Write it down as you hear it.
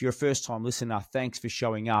If you're a first-time listener, thanks for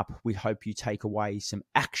showing up. We hope you take away some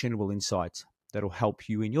actionable insights that'll help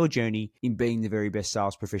you in your journey in being the very best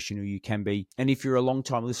sales professional you can be. And if you're a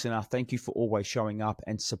long-time listener, thank you for always showing up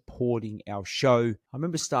and supporting our show. I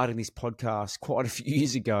remember starting this podcast quite a few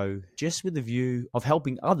years ago, just with the view of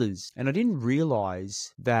helping others. And I didn't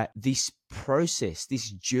realize that this process, this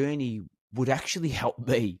journey would actually help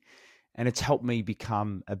me. And it's helped me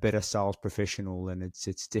become a better sales professional, and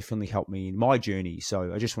it's definitely helped me in my journey.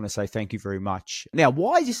 So I just want to say thank you very much. Now,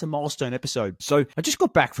 why is this a milestone episode? So I just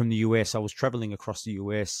got back from the US. I was traveling across the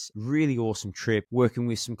US, really awesome trip, working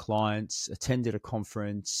with some clients, attended a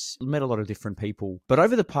conference, met a lot of different people. But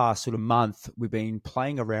over the past sort of month, we've been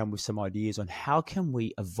playing around with some ideas on how can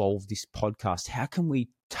we evolve this podcast? How can we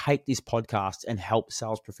take this podcast and help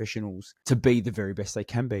sales professionals to be the very best they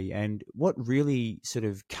can be? And what really sort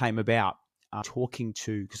of came about talking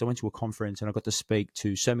to, because I went to a conference and I got to speak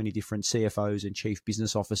to so many different CFOs and chief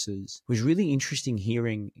business officers, it was really interesting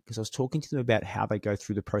hearing, because I was talking to them about how they go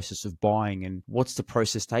through the process of buying and what's the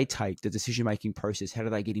process they take, the decision-making process, how do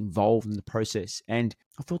they get involved in the process. And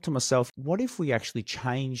I thought to myself, what if we actually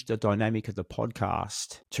changed the dynamic of the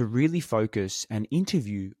podcast to really focus and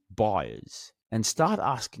interview buyers and start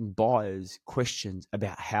asking buyers questions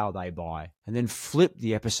about how they buy, and then flip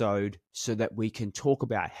the episode so that we can talk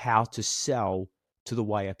about how to sell to the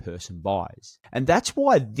way a person buys. And that's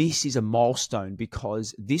why this is a milestone,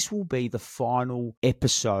 because this will be the final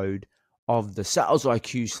episode of the Sales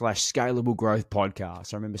IQ / Scalable Growth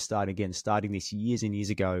podcast. I remember starting this years and years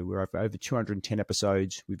ago. We're over 210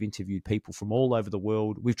 episodes. We've interviewed people from all over the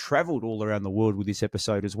world. We've traveled all around the world with this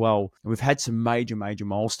episode as well. And we've had some major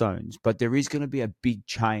milestones, but there is going to be a big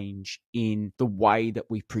change in the way that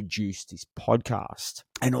we produce this podcast,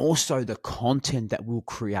 and also the content that we'll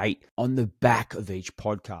create on the back of each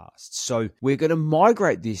podcast. So we're going to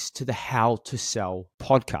migrate this to the How to Sell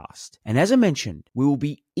podcast. And as I mentioned, we will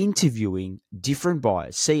be interviewing different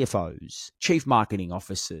buyers, CFOs, chief marketing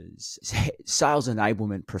officers, sales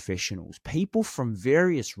enablement professionals, people from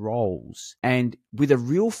various roles, and with a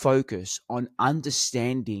real focus on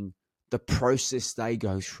understanding the process they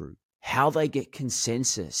go through. How they get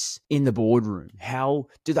consensus in the boardroom. How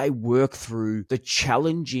do they work through the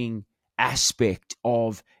challenging aspect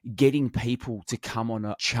of getting people to come on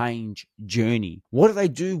a change journey? What do they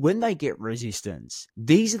do when they get resistance?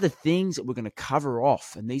 These are the things that we're going to cover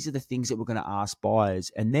off, and these are the things that we're going to ask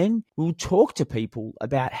buyers. And then we'll talk to people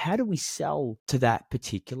about how do we sell to that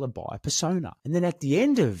particular buyer persona. And then at the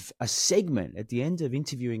end of a segment, at the end of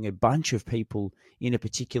interviewing a bunch of people in a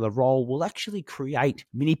particular role, we'll actually create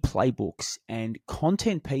mini playbooks and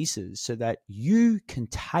content pieces so that you can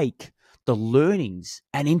take the learnings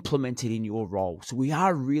and implement it in your role. So we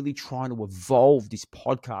are really trying to evolve this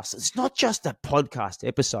podcast. It's not just a podcast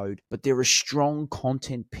episode, but there are strong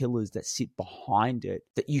content pillars that sit behind it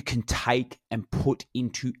that you can take and put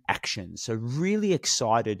into action. So really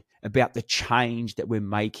excited about the change that we're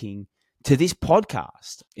making to this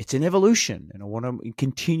podcast. It's an evolution, and I want to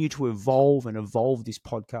continue to evolve this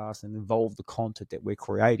podcast and evolve the content that we're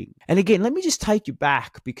creating. And again, let me just take you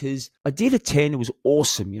back, because I did attend. It was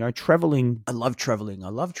awesome. Traveling. I love traveling. I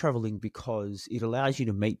love traveling because it allows you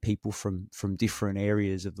to meet people from different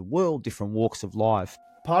areas of the world, different walks of life.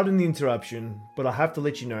 Pardon the interruption, but I have to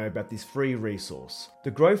let you know about this free resource.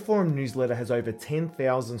 The Grow Forum newsletter has over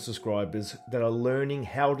 10,000 subscribers that are learning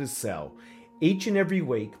how to sell. Each and every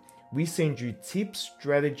week, we send you tips,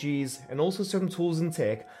 strategies, and also some tools and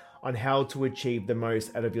tech on how to achieve the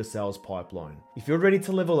most out of your sales pipeline. If you're ready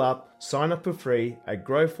to level up, sign up for free at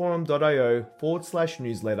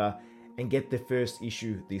growforum.io/newsletter and get the first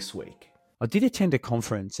issue this week. I did attend a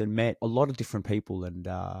conference and met a lot of different people, and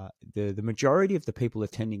the majority of the people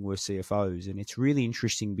attending were CFOs. And it's really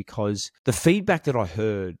interesting because the feedback that I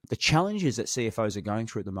heard, the challenges that CFOs are going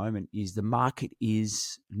through at the moment is the market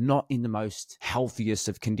is not in the most healthiest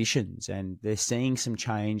of conditions, and they're seeing some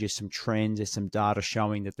changes, some trends, there's some data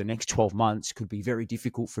showing that the next 12 months could be very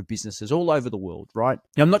difficult for businesses all over the world, right?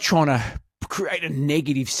 Now, I'm not trying to create a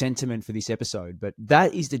negative sentiment for this episode, but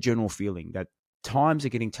that is the general feeling, that times are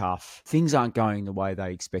getting tough. Things aren't going the way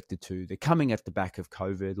they expected to. They're coming at the back of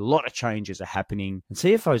COVID. A lot of changes are happening. And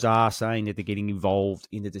CFOs are saying that they're getting involved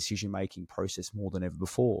in the decision-making process more than ever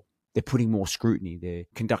before. They're putting more scrutiny. They're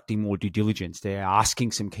conducting more due diligence. They're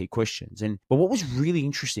asking some key questions. But what was really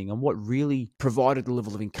interesting and what really provided a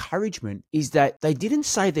level of encouragement is that they didn't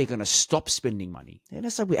say they're going to stop spending money. They're going to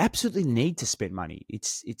say we absolutely need to spend money.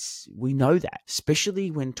 We know that, especially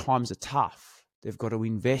when times are tough. They've got to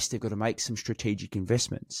invest. They've got to make some strategic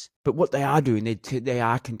investments. But what they are doing, they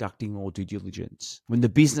are conducting more due diligence. When the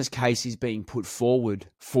business case is being put forward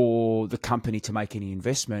for the company to make any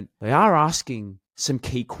investment, they are asking some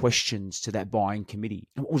key questions to that buying committee.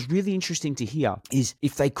 And what was really interesting to hear is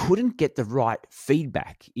if they couldn't get the right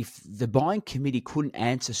feedback, if the buying committee couldn't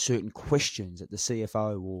answer certain questions that the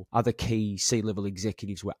CFO or other key C-level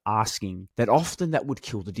executives were asking, that often that would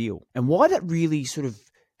kill the deal. And why that really sort of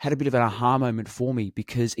had a bit of an aha moment for me,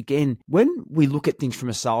 because again, when we look at things from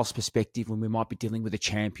a sales perspective, when we might be dealing with a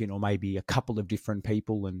champion or maybe a couple of different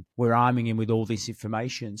people and we're arming him with all this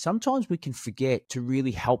information, sometimes we can forget to really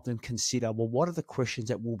help them consider, well, what are the questions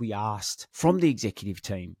that will be asked from the executive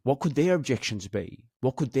team? What could their objections be?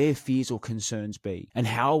 What could their fears or concerns be? And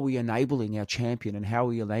how are we enabling our champion and how are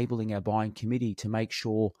we enabling our buying committee to make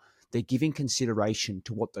sure they're giving consideration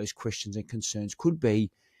to what those questions and concerns could be,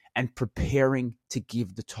 and preparing to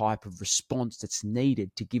give the type of response that's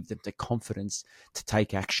needed to give them the confidence to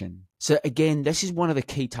take action. So again, this is one of the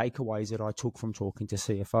key takeaways that I took from talking to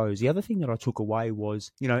CFOs. The other thing that I took away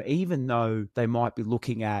was, even though they might be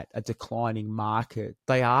looking at a declining market,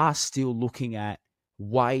 they are still looking at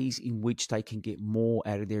ways in which they can get more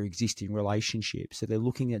out of their existing relationships. So they're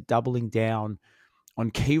looking at doubling down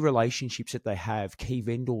on key relationships that they have, key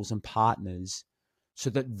vendors and partners, so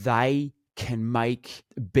that they can make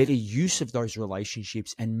better use of those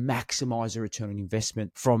relationships and maximize the return on investment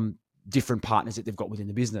from different partners that they've got within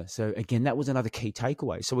the business. So again, that was another key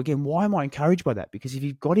takeaway. So again, why am I encouraged by that? Because if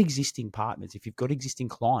you've got existing partners, if you've got existing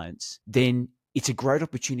clients, then it's a great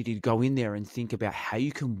opportunity to go in there and think about how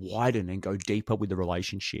you can widen and go deeper with the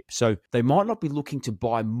relationship. So they might not be looking to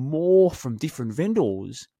buy more from different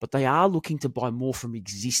vendors, but they are looking to buy more from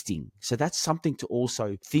existing. So that's something to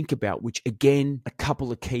also think about, which again, a couple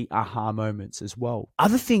of key aha moments as well.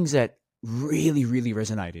 Other things that really, really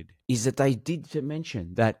resonated is that they did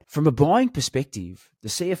mention that from a buying perspective, the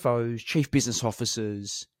CFOs, chief business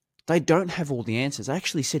officers, they don't have all the answers. They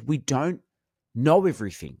actually said, we don't know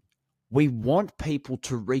everything. We want people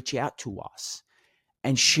to reach out to us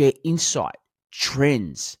and share insight,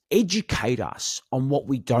 trends, educate us on what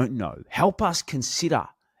we don't know, help us consider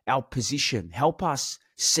our position, help us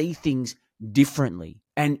see things differently.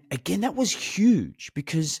 And again, that was huge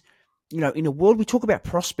because, in a world, we talk about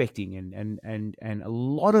prospecting and a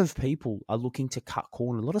lot of people are looking to cut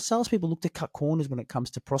corners. A lot of salespeople look to cut corners when it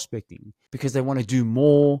comes to prospecting because they want to do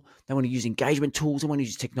more. They want to use engagement tools. They want to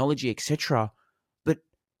use technology, etc. But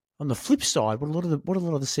on the flip side, what a lot of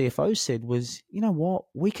the CFOs said was, you know what,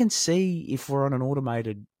 we can see if we're on an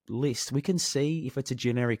automated list, we can see if it's a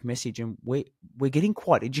generic message, and we're getting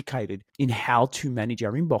quite educated in how to manage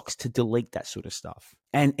our inbox to delete that sort of stuff.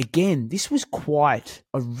 And again, this was I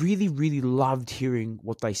really, really loved hearing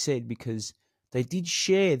what they said because they did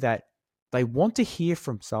share that they want to hear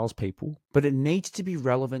from salespeople, but it needs to be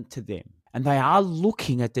relevant to them. And they are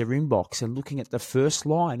looking at their inbox and looking at the first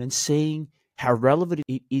line and seeing how relevant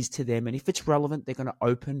it is to them. And if it's relevant, they're going to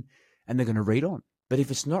open and they're going to read on. But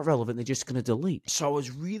if it's not relevant, they're just going to delete. So I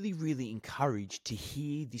was really, really encouraged to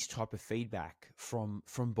hear this type of feedback from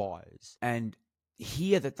buyers and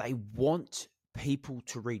hear that they want people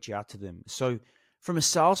to reach out to them. So from a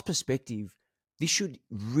sales perspective, this should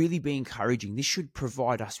really be encouraging. This should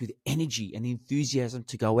provide us with energy and enthusiasm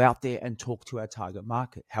to go out there and talk to our target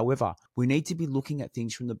market. However, we need to be looking at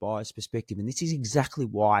things from the buyer's perspective. And this is exactly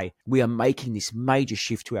why we are making this major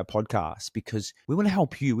shift to our podcast, because we want to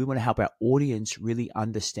help you. We want to help our audience really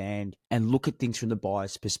understand and look at things from the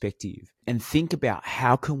buyer's perspective and think about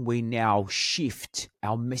how can we now shift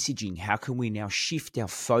our messaging? How can we now shift our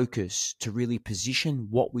focus to really position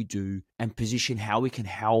what we do and position how we can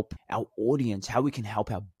help our audience, how we can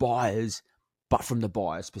help our buyers, but from the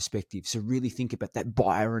buyer's perspective. So really think about that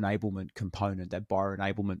buyer enablement component, that buyer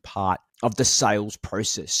enablement part of the sales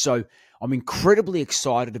process. So I'm incredibly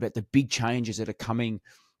excited about the big changes that are coming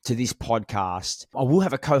to this podcast. I will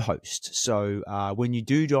have a co-host. So when you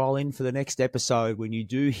do dial in for the next episode, when you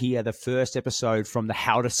do hear the first episode from the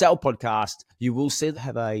How to Sell podcast, you will see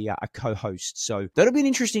have a co-host. So that'll be an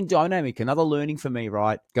interesting dynamic, another learning for me,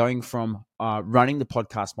 right? Going from running the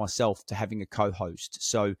podcast myself to having a co-host.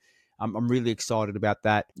 So I'm really excited about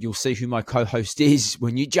that. You'll see who my co-host is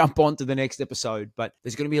when you jump on to the next episode, but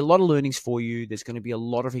there's going to be a lot of learnings for you. There's going to be a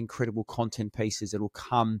lot of incredible content pieces that will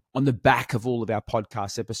come on the back of all of our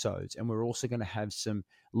podcast episodes. And we're also going to have some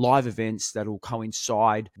live events that will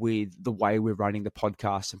coincide with the way we're running the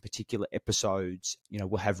podcast and particular episodes.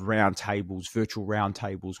 We'll have roundtables, virtual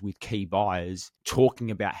roundtables with key buyers talking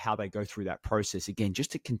about how they go through that process. Again,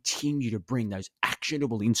 just to continue to bring those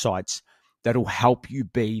actionable insights that'll help you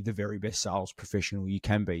be the very best sales professional you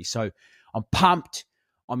can be. So I'm pumped.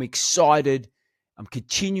 I'm excited. I'm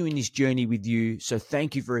continuing this journey with you. So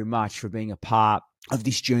thank you very much for being a part of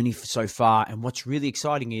this journey so far. And what's really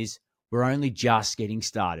exciting is we're only just getting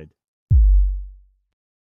started.